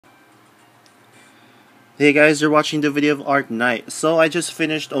Hey guys, you're watching the video of Art Night. So I just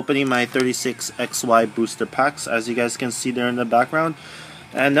finished opening my 36XY booster packs, as you guys can see there in the background.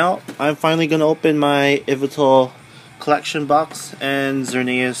 And now I'm finally gonna open my Yveltal collection box and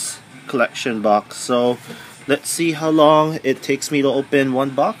Xerneas collection box. So let's see how long it takes me to open one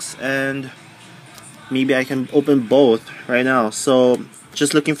box, and maybe I can open both right now. So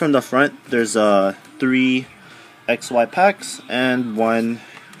just looking from the front, there's 3 XY packs and 1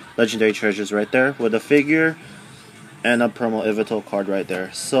 Legendary Treasures right there with a figure and a promo Yveltal card right there.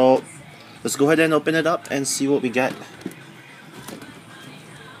 So let's go ahead and open it up and see what we get.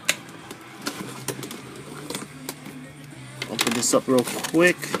 Open this up real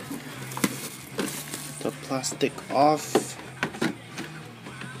quick. The plastic off.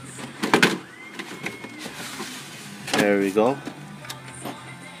 There we go.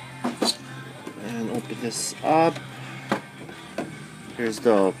 And open this up. Here's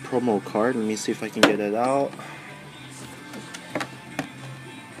the promo card. Let me see if I can get it out.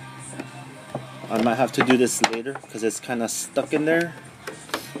 I might have to do this later because it's kind of stuck in there.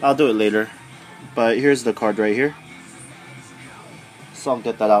 I'll do it later. But here's the card right here. So I'll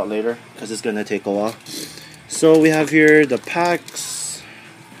get that out later because it's going to take a while. So we have here the packs.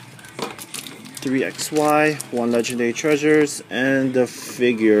 3XY, 1 Legendary Treasures, and the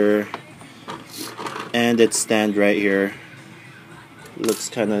figure. And its stand right here. Looks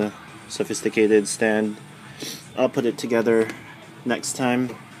kind of sophisticated stand. I'll put it together next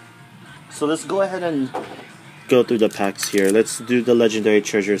time. So let's go ahead and go through the packs here. Let's do the Legendary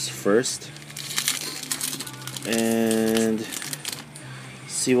Treasures first and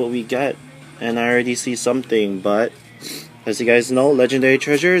see what we get. And I already see something, but as you guys know, Legendary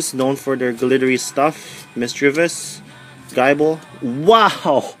Treasures known for their glittery stuff. Mischievous, Guyble.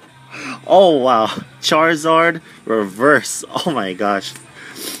 Wow! Oh wow, Charizard reverse. Oh my gosh.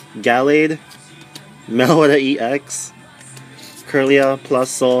 Gallade, Melody EX, Curlia,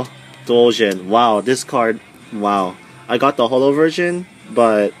 Plusle, Dolgen. Wow, this card, wow. I got the holo version,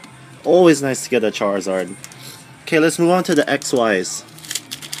 but always nice to get a Charizard. Okay, let's move on to the XYs.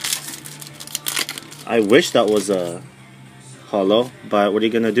 I wish that was a holo, but what are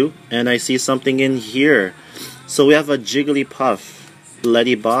you gonna do? And I see something in here. So we have a Jigglypuff,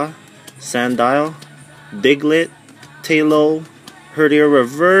 Leddyba, Sandile, Diglett, Tailo, Herdier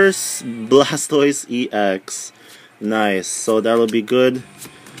Reverse, Blastoise EX. Nice. So that'll be good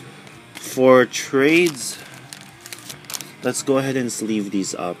for trades. Let's go ahead and sleeve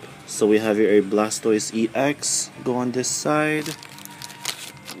these up. So we have here a Blastoise EX. Go on this side.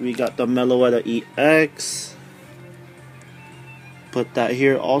 We got the Meloetta EX. Put that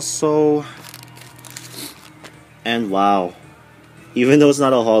here also. And wow. Even though it's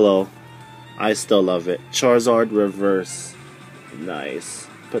not a holo, I still love it. Charizard Reverse. Nice.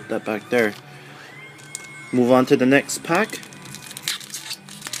 Put that back there. Move on to the next pack.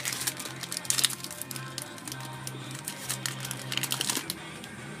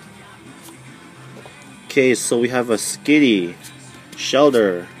 Okay, so we have a Skitty,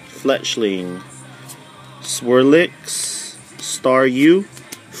 Shelder, Fletchling, Swirlix, Staryu,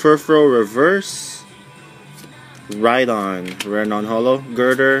 Furfrou Reverse, Rhydon, Rare Non-Holo,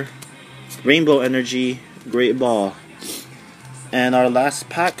 Girder, Rainbow Energy, Great Ball. And our last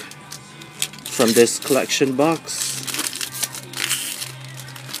pack from this collection box.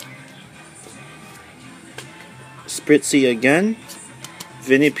 Spritzee again,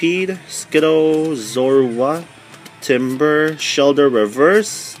 Vinipede, Skiddo, Zorua, Timber, Shelder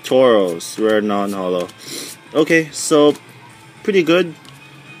Reverse, Tauros, Rare Non-Holo. Okay, so pretty good.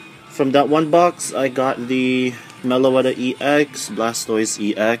 From that one box, I got the Meloetta EX, Blastoise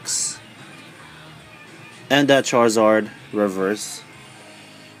EX, and that Charizard Reverse.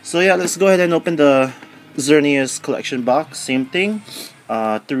 So yeah, let's go ahead and open the Xerneas collection box. Same thing.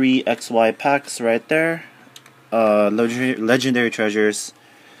 3 XY packs right there. Legendary Treasures.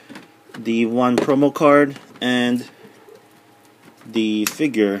 The 1 promo card and the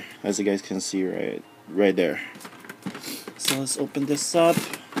figure, as you guys can see right there. So let's open this up.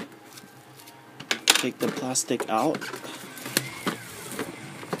 Take the plastic out.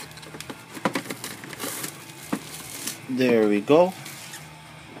 There we go.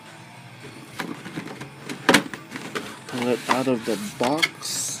 Pull it out of the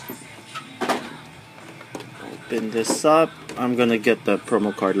box. Open this up. I'm gonna get the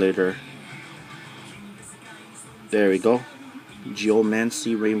promo card later. There we go.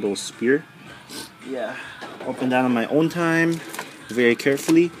 Geomancy Rainbow Spear. Yeah. Open that on my own time. Very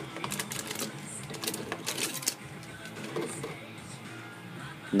carefully.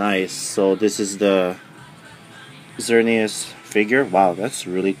 Nice. So this is the Xerneas figure. Wow, that's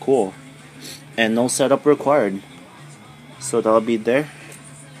really cool. and no setup required. So that'll be there.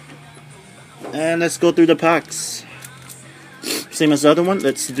 And let's go through the packs. Same as the other one.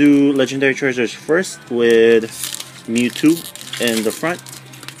 Let's do Legendary Charizards first with Mewtwo in the front.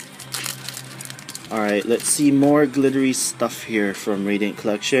 Alright, let's see more glittery stuff here from Radiant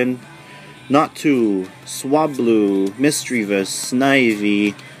Collection. Natu, Swablu, Misdreavus,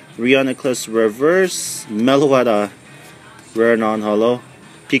 Snivy, Rioniclus Reverse, Meloetta, Rare Non-Holo,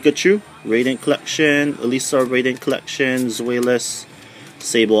 Pikachu, Radiant Collection, Elisa Radiant Collection, Zweilous,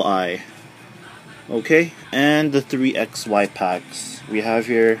 Sableye. Okay, and the 3XY packs. We have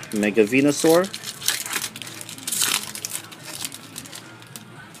here Mega Venusaur,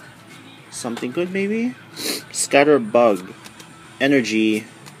 something good maybe? Scatterbug, Energy,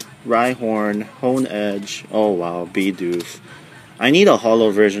 Rhyhorn, Hone Edge, oh wow, Bidoof. I need a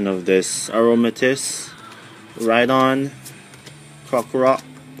holo version of this. Aromatisse, Rhydon, Krokorok,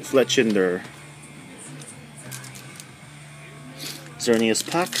 Fletchinder. Xerneas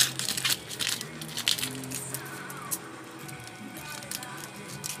pack.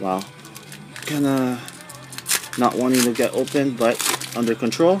 Wow. Kinda not wanting to get open, but under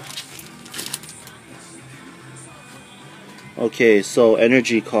control. Okay, so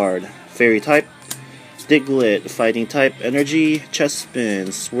energy card. Fairy type. Diglett, fighting type. Energy. Chespin,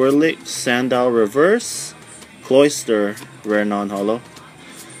 Swirlix, Sandile Reverse. Cloyster, rare non-holo.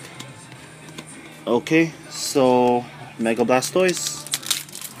 Okay, so Mega Blastoise.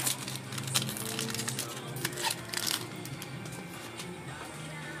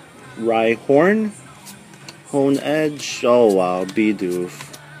 Rhyhorn, Hone Edge, oh wow,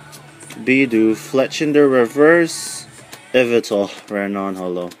 Bidoof, Fletchinder Reverse, Yveltal, rare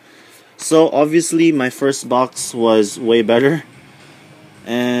non-holo. So obviously my first box was way better,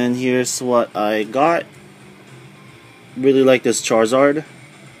 and here's what I got. Really like this Charizard,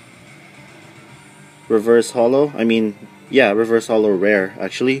 reverse holo, reverse holo rare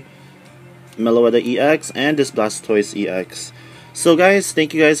actually, Meloetta EX, and this Blastoise EX. So guys,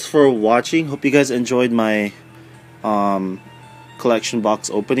 thank you guys for watching. Hope you guys enjoyed my collection box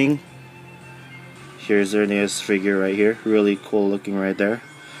opening. Here's Xerneas figure right here. Really cool looking right there.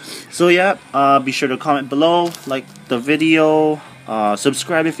 So yeah, be sure to comment below, like the video,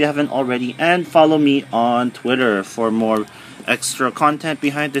 subscribe if you haven't already, and follow me on Twitter for more extra content,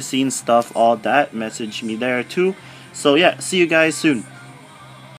 behind the scenes stuff, all that. Message me there too. So yeah, see you guys soon.